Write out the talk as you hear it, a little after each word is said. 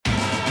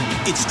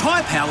It's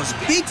Tyre Power's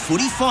Big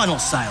Footy Final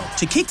Sale.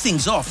 To kick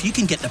things off, you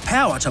can get the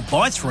power to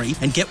buy 3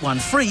 and get 1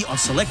 free on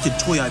selected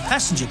Toyo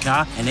passenger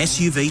car and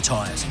SUV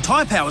tyres.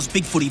 Tyre Power's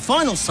Big Footy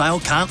Final Sale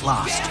can't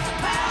last.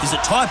 Visit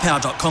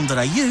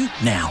tyrepower.com.au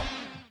now.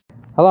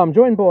 Hello, I'm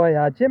joined by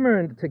Jemma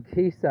and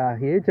Tikesa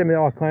here.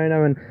 Jemma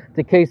Iacono and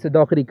Tikesa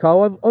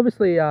Docherty-Cole.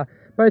 Obviously,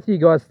 both of you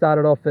guys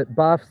started off at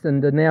Buffs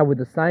and are now with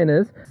the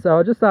Sainers. So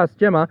I just asked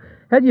Jemma,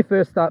 how did you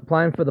first start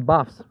playing for the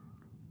Buffs?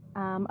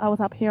 I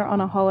was up here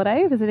on a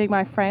holiday visiting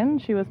my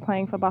friend. She was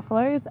playing for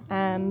Buffaloes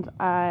and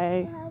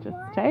I just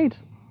stayed.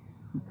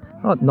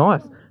 Oh,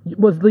 nice.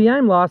 Was the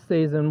aim last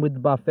season with the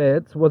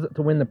Buffettes, was it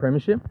to win the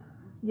premiership?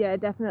 Yeah,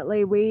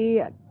 definitely.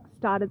 We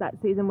started that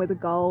season with a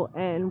goal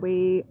and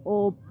we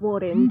all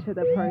bought into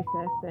the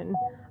process and,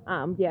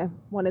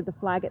 wanted the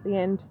flag at the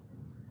end.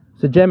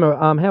 So,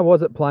 Jemma, how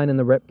was it playing in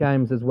the rep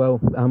games as well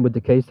with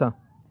Tikesa?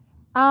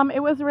 It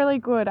was really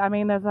good. I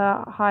mean, there's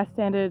a high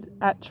standard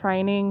at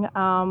training.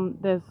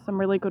 There's some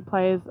really good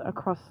players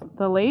across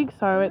the league,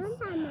 so it's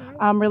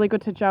really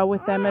good to gel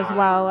with them as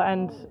well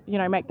and,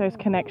 make those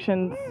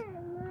connections.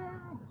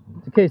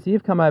 Tikesa,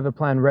 you've come over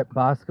playing rep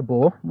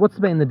basketball. What's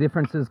been the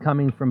differences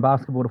coming from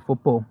basketball to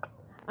football?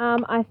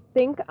 I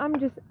think I'm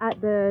just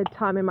at the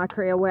time in my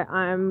career where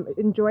I'm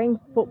enjoying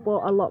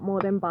football a lot more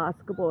than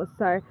basketball.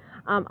 So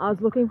I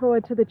was looking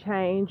forward to the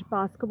change.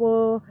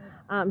 Basketball,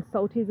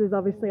 Salties is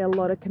obviously a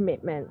lot of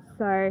commitment.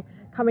 So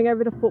coming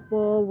over to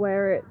football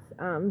where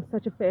it's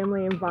such a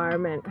family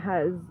environment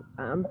has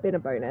been a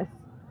bonus.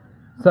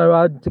 So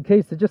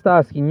Tikesa, just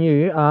asking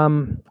you,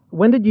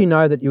 when did you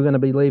know that you were going to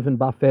be leaving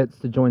Buffettes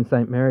to join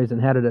St Mary's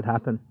and how did it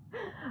happen?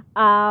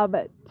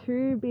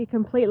 To be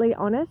completely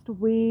honest,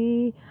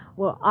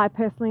 I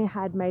personally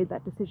had made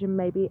that decision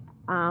maybe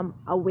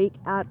a week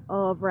out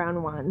of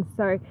round 1.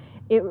 So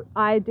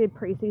I did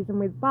pre-season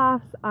with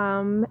Buffs,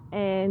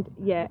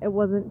 it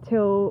wasn't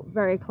till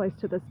very close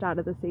to the start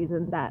of the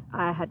season that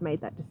I had made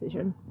that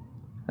decision.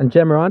 And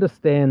Jemma, I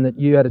understand that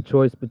you had a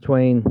choice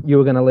between, you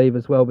were going to leave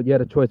as well, but you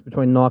had a choice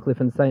between Nightcliff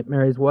and St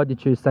Mary's. Why did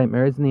you choose St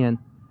Mary's in the end?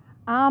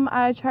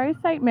 I chose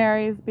St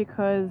Mary's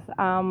because,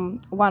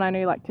 one, I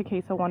knew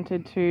Tikesa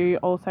wanted to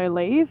also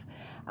leave.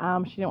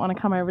 She didn't want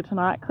to come over to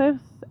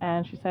Nightcliff's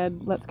and she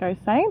said, let's go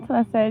Saints. And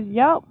I said,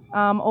 yep.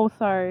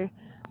 Also,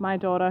 my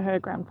daughter, her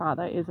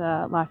grandfather is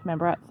a life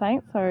member at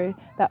Saints, so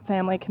that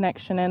family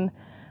connection and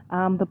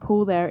the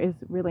pool there is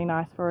really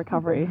nice for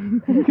recovery.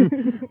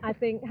 I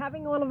think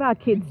having all of our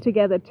kids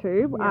together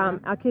too,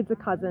 our kids are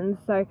cousins,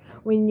 so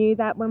we knew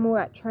that when we were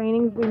at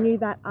trainings, we knew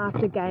that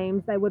after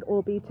games they would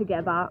all be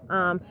together,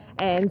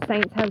 and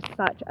Saints have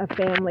such a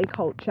family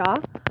culture,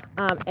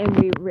 and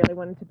we really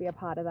wanted to be a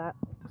part of that.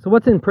 So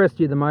what's impressed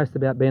you the most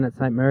about being at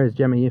St Mary's?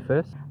 Jemma, you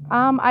first.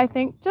 I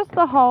think just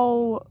the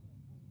whole,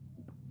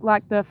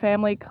 the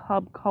family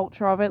club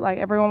culture of it,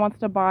 everyone wants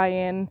to buy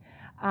in.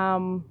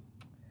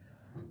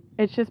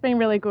 It's just been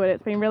really good.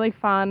 It's been really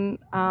fun.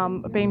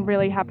 I've been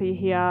really happy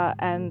here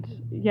and,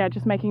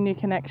 just making new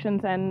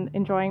connections and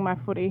enjoying my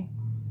footy.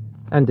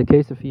 And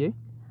Tikesa, for you?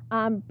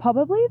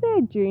 Probably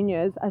their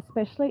juniors,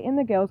 especially in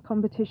the girls'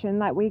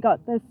 competition. We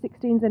got the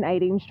 16s and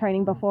 18s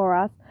training before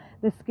us.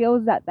 The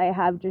skills that they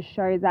have just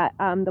show that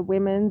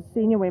the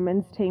senior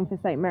women's team for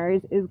St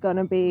Mary's is going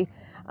to be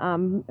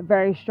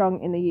very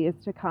strong in the years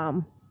to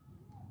come.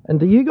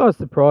 And are you guys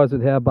surprised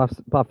with how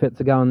Buffettes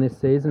are going this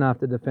season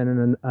after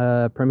defending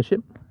a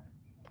premiership?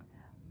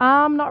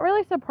 Not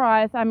really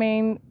surprised. I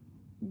mean,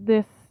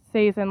 this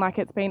season,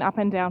 it's been up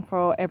and down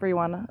for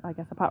everyone, I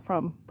guess, apart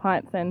from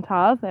Pints and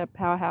Tars. They're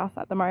powerhouse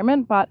at the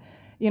moment. But,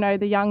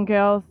 the young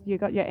girls, you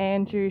got your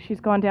Andrew, she's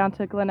gone down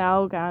to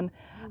Glenelg, and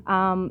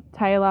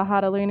Taylor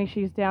Hartaluni,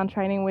 she's down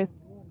training with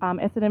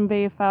Essendon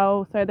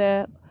VFL.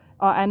 So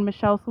and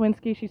Michelle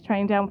Sawinski, she's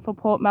training down for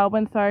Port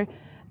Melbourne. So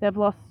they've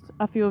lost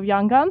a few of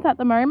young guns at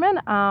the moment,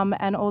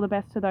 and all the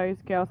best to those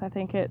girls. I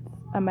think it's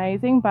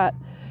amazing, but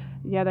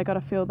they've got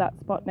to fill that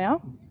spot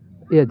now.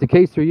 Yeah,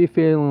 Tikesa, are you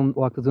feeling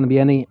like there's going to be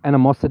any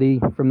animosity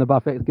from the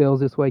Buffett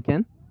girls this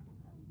weekend?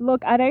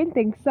 Look, I don't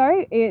think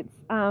so. It's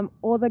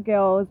all the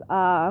girls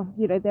are,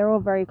 they're all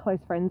very close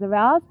friends of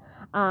ours.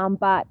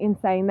 But in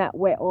saying that,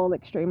 we're all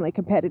extremely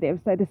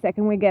competitive. So the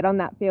second we get on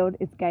that field,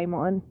 it's game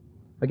on.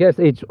 I guess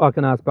I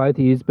can ask both of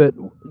you, but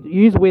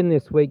you win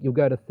this week, you'll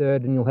go to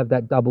third and you'll have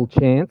that double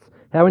chance.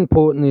 How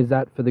important is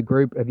that for the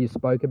group? Have you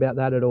spoke about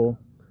that at all?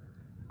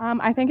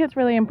 I think it's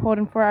really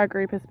important for our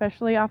group,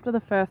 especially after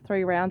the first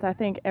 3 rounds. I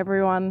think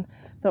everyone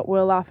thought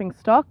we're laughing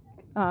stock,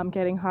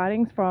 getting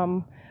hidings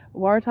from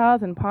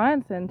Waratahs and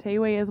Pints and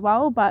Tiwi as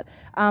well. But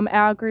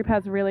our group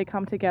has really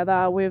come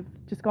together. We've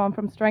just gone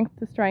from strength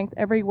to strength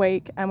every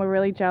week and we're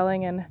really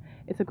gelling and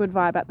it's a good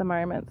vibe at the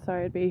moment. So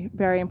it'd be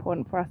very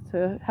important for us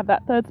to have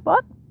that third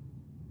spot.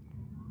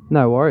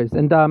 No worries.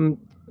 And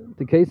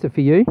Tikesa,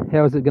 for you,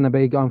 how is it going to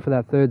be going for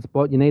that third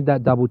spot? You need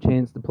that double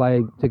chance to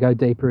go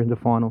deeper into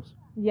finals.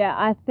 Yeah,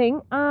 I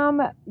think,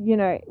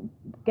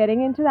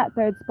 getting into that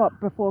third spot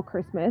before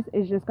Christmas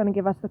is just going to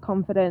give us the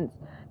confidence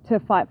to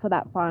fight for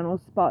that final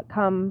spot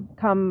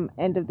come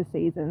end of the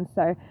season.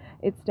 So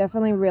it's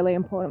definitely really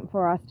important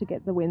for us to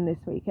get the win this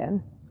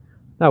weekend.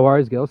 No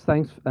worries, girls.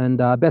 Thanks, and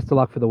best of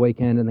luck for the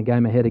weekend and the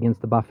game ahead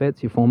against the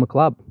Buffettes, your former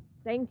club.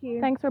 Thank you.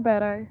 Thanks,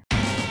 Roberto.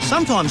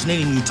 Sometimes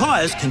needing new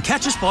tyres can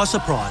catch us by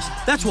surprise.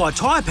 That's why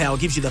Tyre Power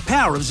gives you the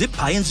power of Zip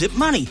Pay and Zip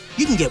Money.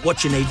 You can get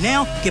what you need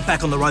now, get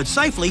back on the road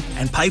safely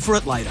and pay for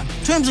it later.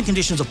 Terms and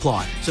conditions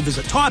apply. So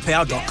visit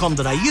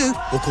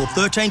tyrepower.com.au or call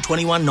 13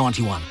 21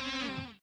 91.